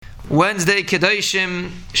Wednesday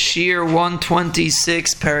Kedoshim, Shir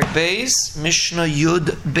 126, Perek Beis, Mishnah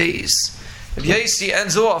Yud Beis. Rabbi Yossi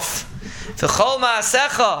ends off, V'chol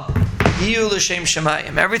ma'asecha yiyu l'shem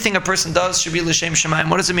shemayim. Everything a person does should be l'shem shemayim.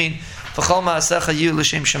 What does it mean? V'chol ma'asecha yiyu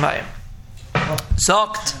l'shem shemayim.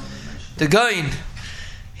 Zokt, the Goin,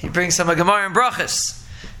 he brings some Gemara in Brachas.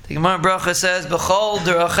 The Gemara in Brachas says, B'chol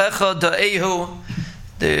d'rachecha da'ehu.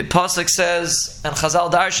 The pasuk says, and Chazal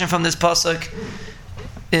darshan from this pasuk,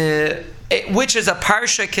 which is a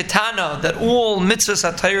parsha ketana that all mitzvahs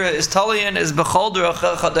HaTorah is talian, is b'chol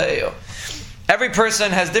d'rachecha da'ehu. Every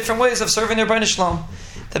person has different ways of serving their Rebbeinu Shalom.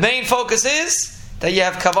 The main focus is that you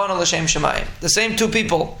have kavanah l'shem shemayim. The same two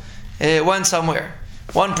people went somewhere.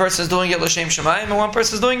 One person is doing it l'shem shemayim, and one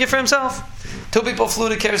person is doing it for himself. Two people flew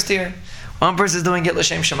to Kerstir. One person is doing it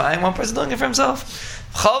l'shem shemayim, one person is doing it for himself.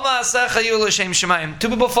 Chol ma'asecha yiyu l'shem shemayim. Two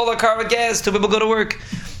people fill a car with gas, two people go to work.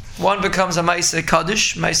 One becomes a Maisa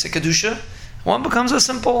Kaddish, Maisa Kedusha. One becomes a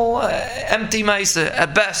simple, empty Maisa.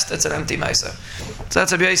 At best, it's an empty Maisa. So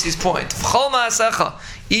that's Rabbi Yossi's point. Chol ma'asecha,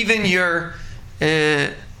 even your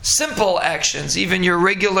simple actions, even your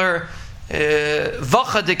regular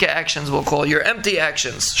vachadika actions, we'll call your empty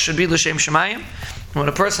actions, should be l'shem shemayim. When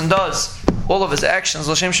a person does all of his actions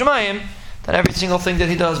l'shem shemayim, then every single thing that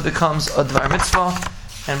he does becomes a dvar mitzvah,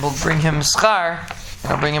 and will bring him schar,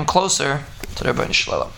 and will bring him closer to the Rebbeinu Shalom.